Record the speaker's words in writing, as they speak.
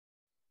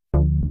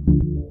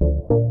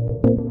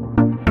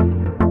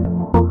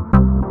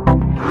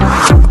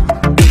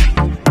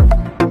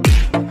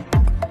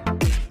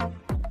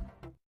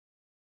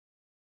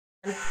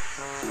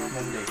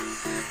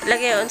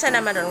Unsa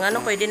naman ron?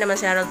 Ngano pwede naman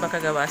si Harold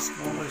makagawas?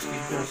 Mga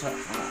schedule sa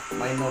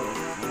minor,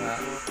 mga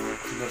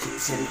siguro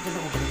citizen. Ito na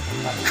ko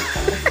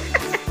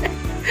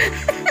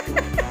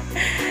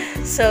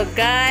So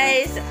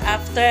guys,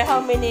 after how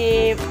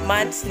many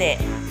months ne?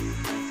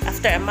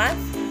 After a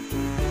month?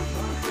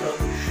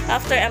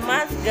 After a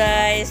month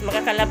guys,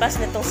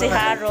 makakalabas nitong si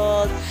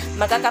Harold.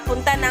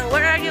 Makakapunta ng,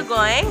 where are you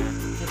going?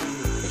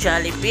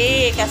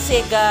 Jollibee.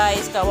 Kasi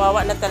guys,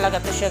 kawawa na talaga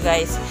to siya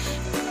guys.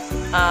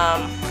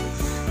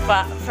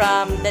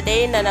 From the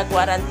day na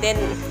nag-quarantine,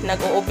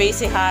 nag-o-obey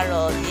si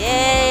Harold.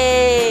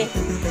 Yay!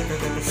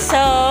 So,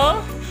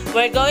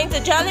 we're going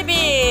to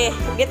Jollibee.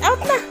 Get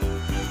out na.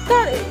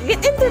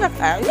 Get into the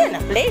car. Yan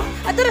na, play.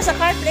 Ato na sa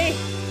car, play.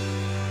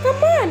 Come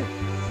on.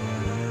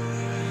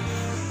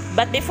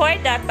 But before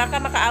that,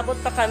 baka makaabot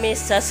pa kami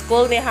sa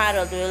school ni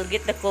Harold. We will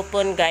get the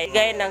coupon, guys.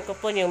 Gaya ng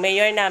coupon yung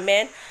mayor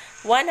namin.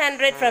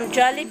 100 from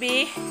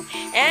Jollibee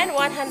and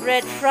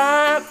 100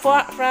 from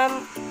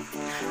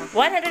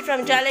 100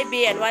 from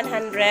Jollibee and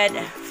 100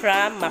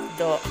 from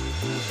McDo.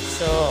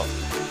 So,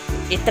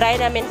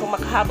 i-try namin kung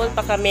makahabol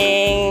pa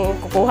kaming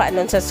kukuha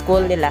nun sa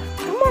school nila.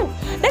 Come on,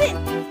 dali!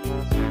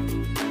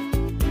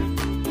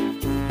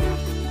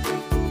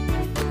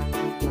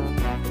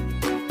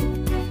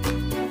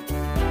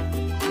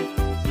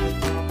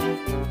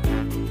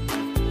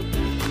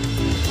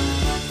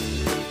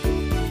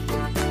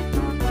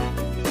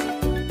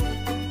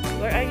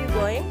 Where are you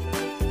going?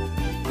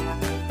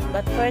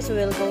 But first,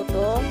 we'll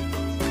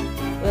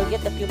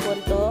get the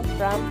coupon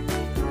from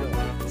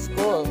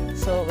school.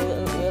 So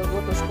we'll go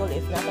to school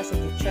if not as a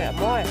teacher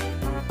more.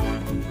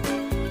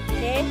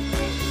 Okay?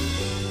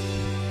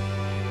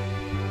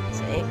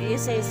 So if you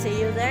say see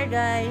you there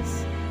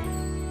guys.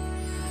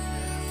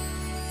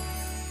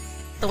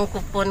 Itong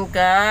coupon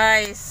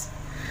guys.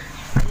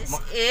 This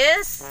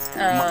is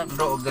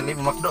McDo og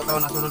Jollibee. McDo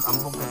taon na sunod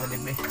ambog sa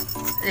Jollibee.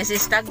 This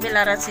is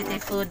Tagbilaran City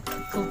Food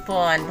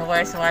coupon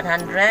worth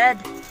 100.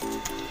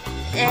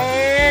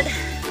 And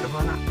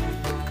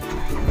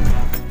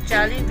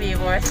Jollibee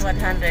worth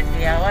 100.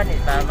 Kuyawan,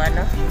 ibaba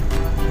no?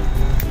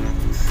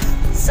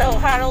 So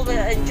Harold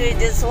will enjoy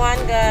this one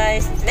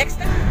guys.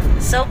 Next.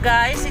 So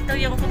guys, ito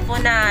yung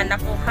coupon na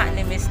nakuha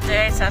ni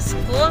Mr. sa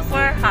school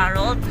for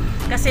Harold.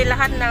 Kasi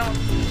lahat ng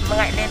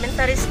mga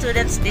elementary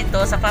students dito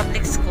sa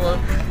public school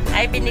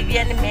ay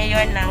binigyan ni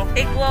Mayor ng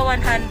tigwa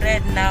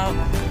 100 na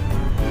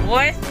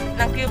worth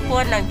ng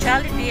coupon ng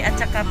Jollibee at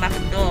saka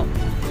McDo.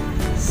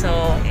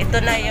 So, ito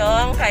na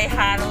yung kay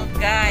Harold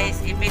guys.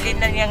 Ibili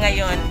na niya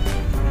ngayon.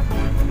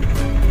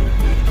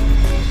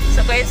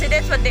 So,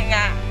 coincidence pa din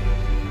nga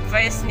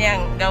first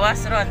niyang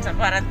gawas ron sa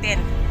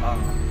quarantine.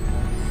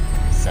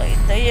 So,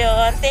 ito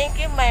yun. Thank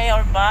you,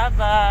 Mayor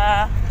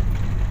Baba.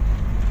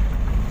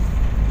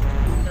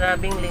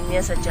 Grabing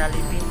linya sa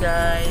Jollibee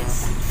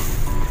guys.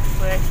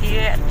 We're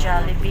here at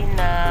Jollibee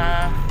na.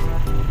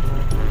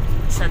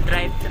 Sa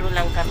drive-thru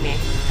lang kami.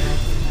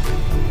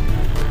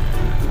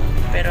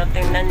 Pero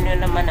tingnan nyo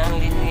naman ang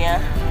linya.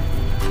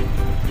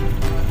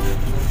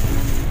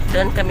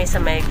 Doon kami sa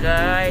may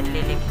guard,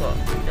 liliko.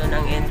 Doon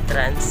ang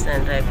entrance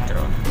ng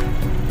drive-thru.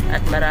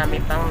 At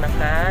marami pang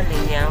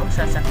nakalinyang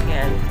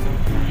sasakyan.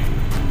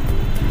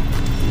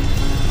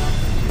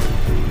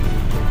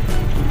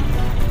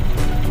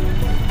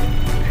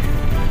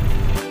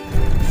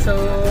 So,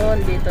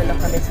 dito na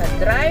kami sa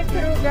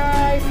drive-thru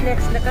guys.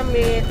 Next na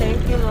kami.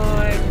 Thank you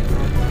Lord.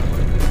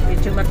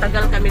 Medyo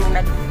matagal kaming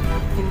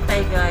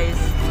naghintay guys.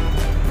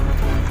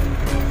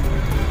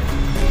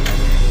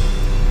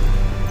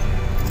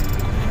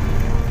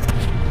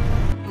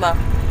 Ma?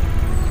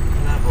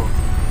 Malabo.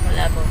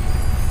 Malabo.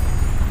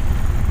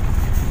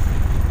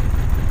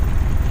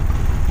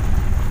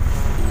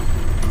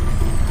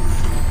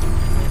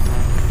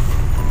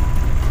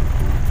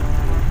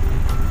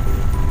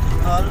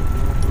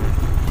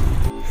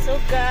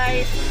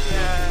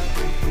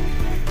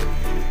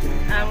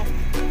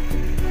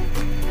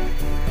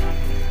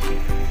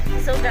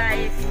 So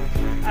guys,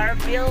 our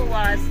bill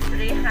was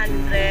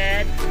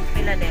 300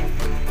 pila din?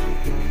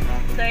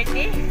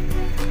 30?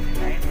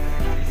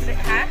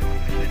 Ha?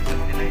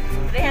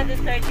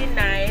 339.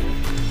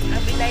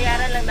 Ang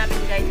binayaran lang namin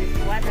guys is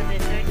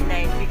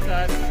 139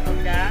 because of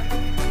the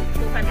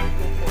 200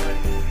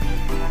 coupons.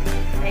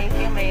 Thank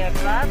you, Mayor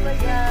Baba.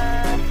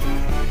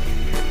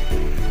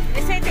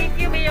 Say thank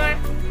you, Mayor.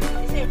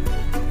 Say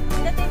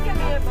thank you,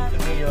 Mayor Baba.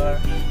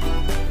 Mayor.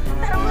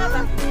 Tarong nga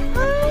ba?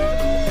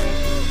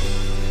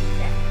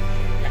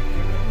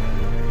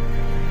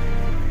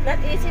 Not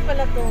easy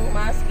pala itong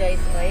mask guys.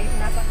 Oy.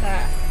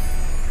 Napaka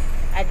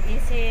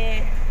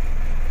easy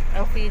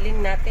ang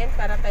feeling natin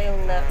para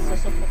tayong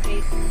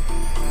nasusuffocate.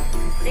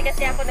 Hindi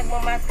kasi ako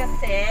nagmamask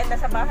kasi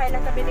nasa bahay lang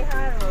kami ni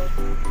Harold.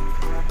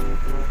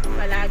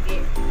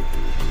 Palagi.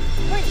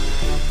 Hoy!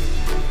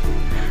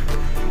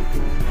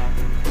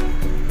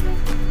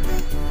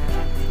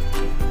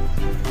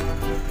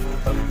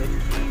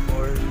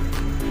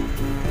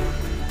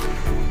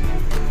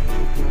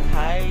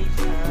 Hi,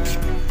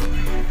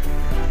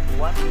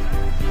 what?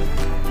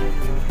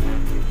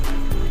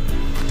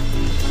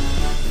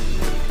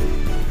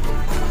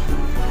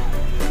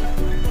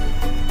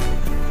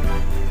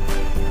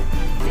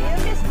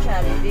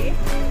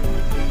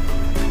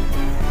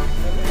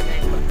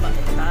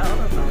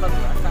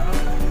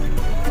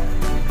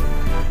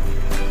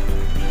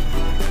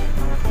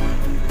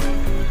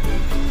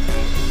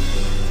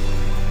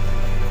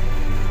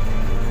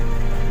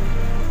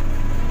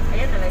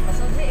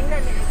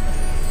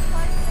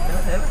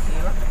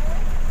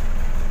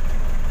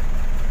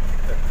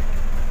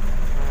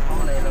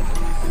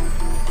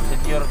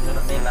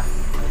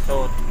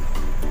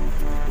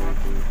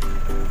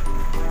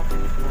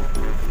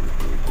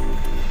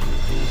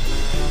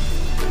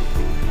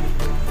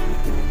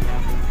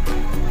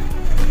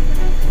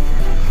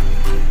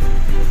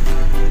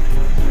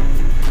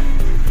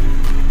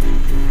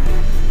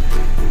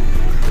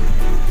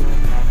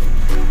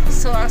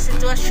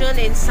 sitwasyon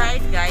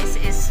inside guys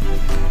is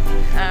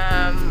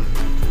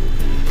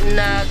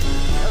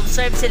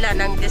nag-observe sila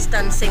ng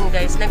distancing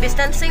guys.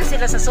 Nag-distancing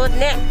sila sa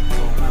sudne.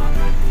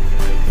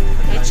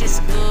 Which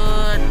is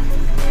good.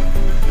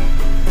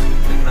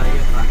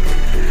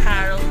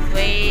 Harold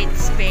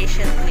waits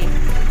patiently.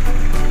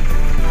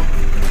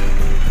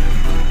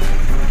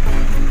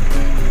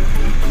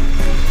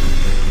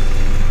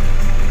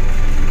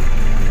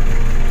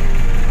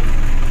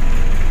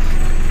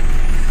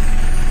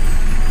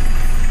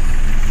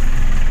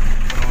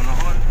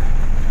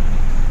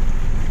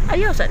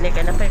 Ayaw, saan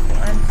ka na pa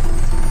ikuan?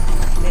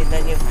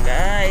 Tignan nyo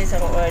guys,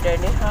 ang order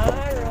ni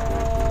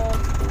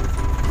Harold.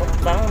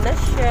 Mukbang na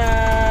siya.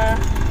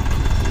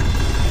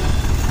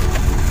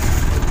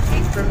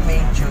 April,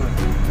 May, June.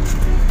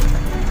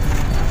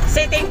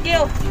 Say thank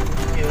you.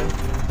 Thank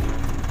you.